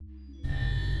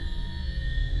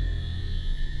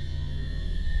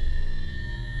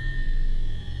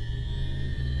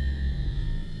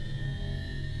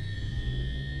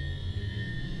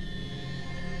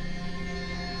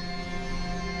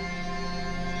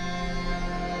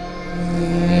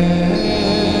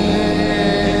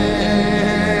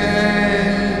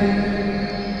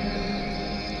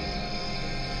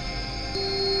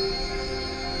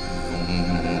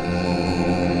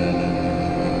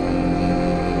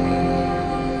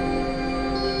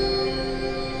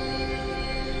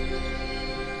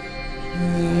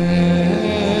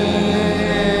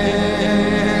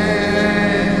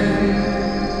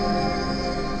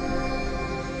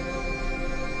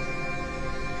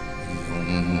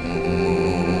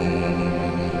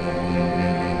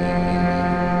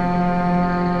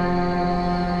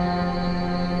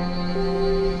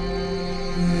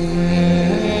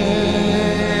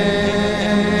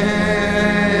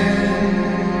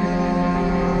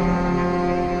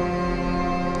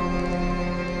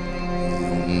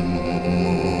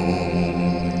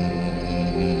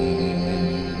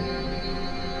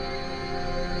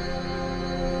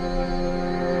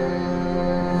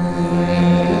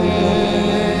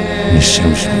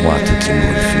Nascemos num ato de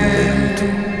amor violento.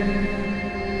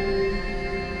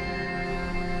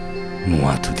 Num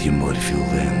ato de amor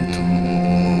violento.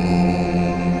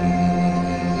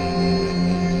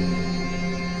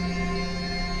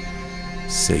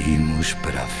 Saímos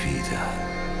para a vida.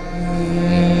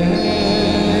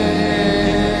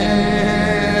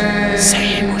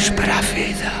 Saímos para a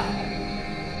vida.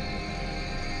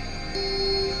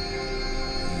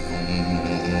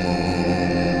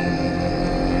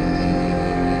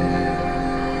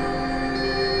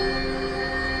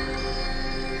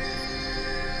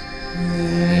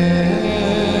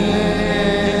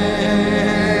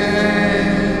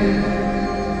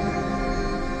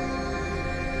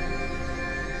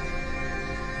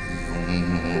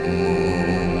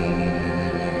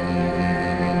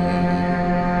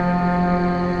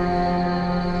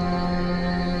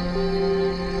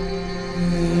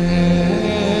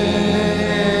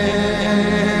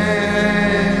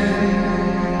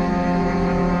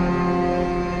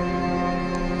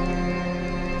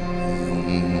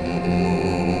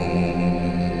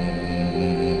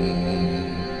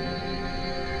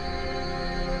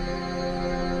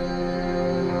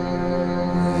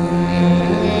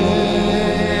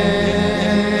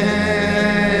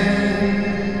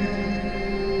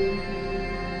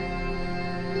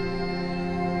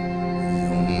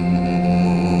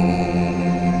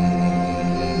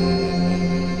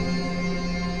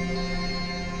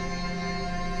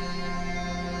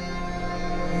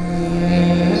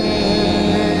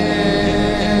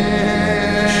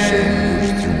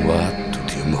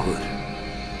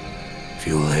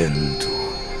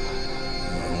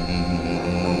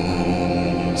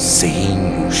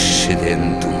 Saímos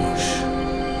sedentos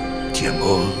de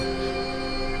amor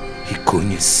e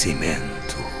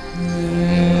conhecimento.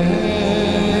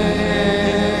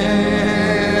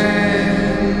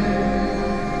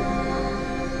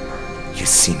 E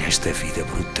assim nesta vida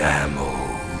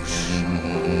brotamos,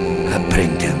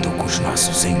 aprendendo com os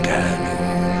nossos enganos.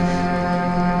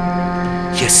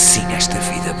 E assim nesta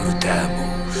vida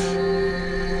brotamos,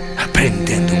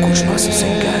 aprendendo com os nossos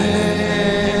enganos.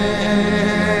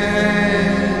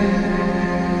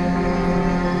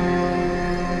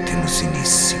 Temos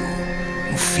início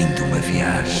no fim de uma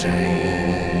viagem.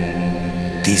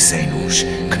 Dizem-nos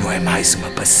que não é mais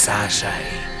uma passagem.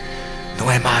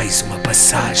 Não é mais uma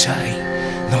passagem.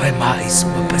 Não é mais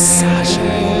uma passagem.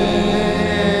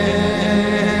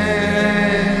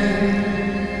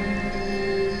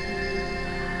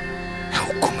 É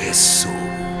o começo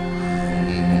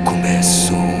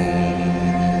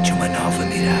de uma nova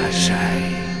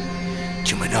miragem,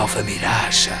 de uma nova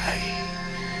miragem,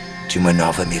 de uma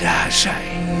nova miragem.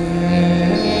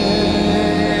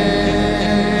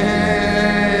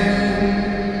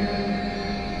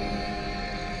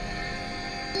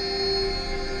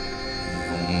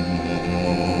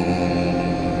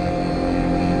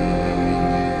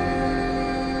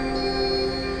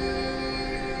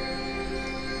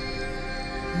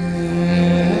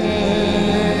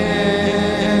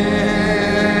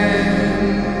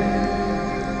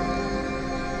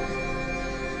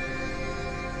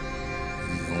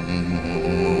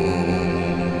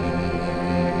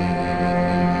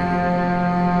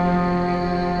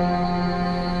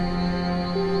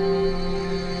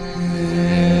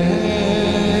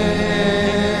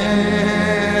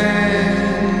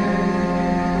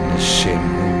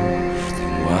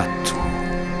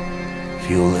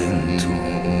 Violento,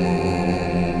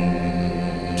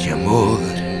 de amor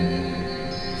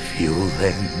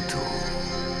violento.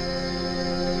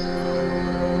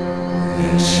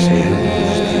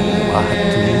 Nascemos de um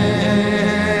ato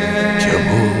de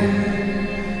amor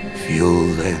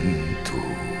violento.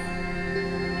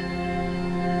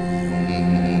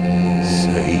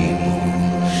 Saímos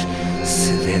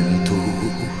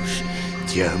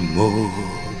amor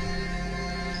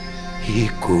e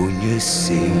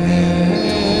conhecimento.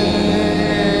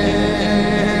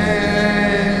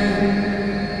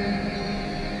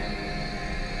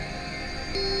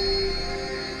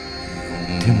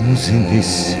 Temos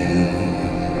início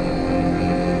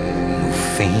no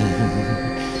fim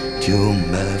de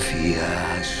uma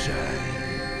viagem.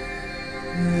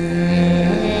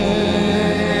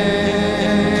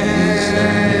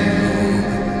 Dizemos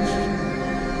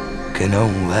que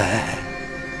não é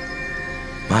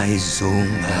mais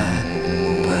uma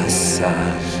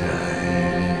passagem.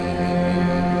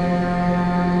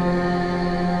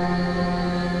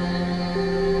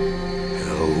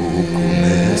 É o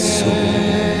começo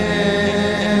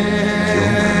de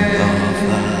uma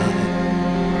nova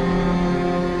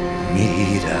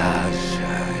miragem.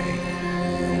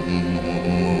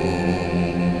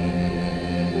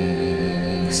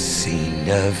 Assim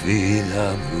na vida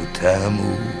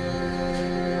lutamos,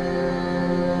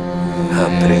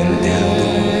 aprendendo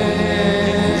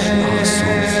os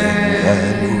nossos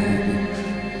enganos.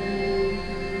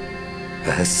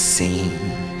 Assim,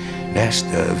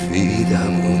 nesta vida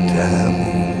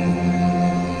lutamos,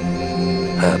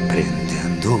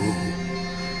 aprendendo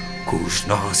com os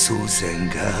nossos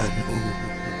enganos.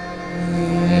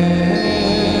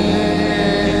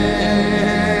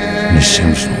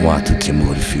 Nascemos num ato de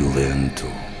amor violento,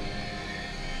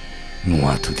 num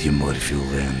ato de amor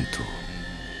violento.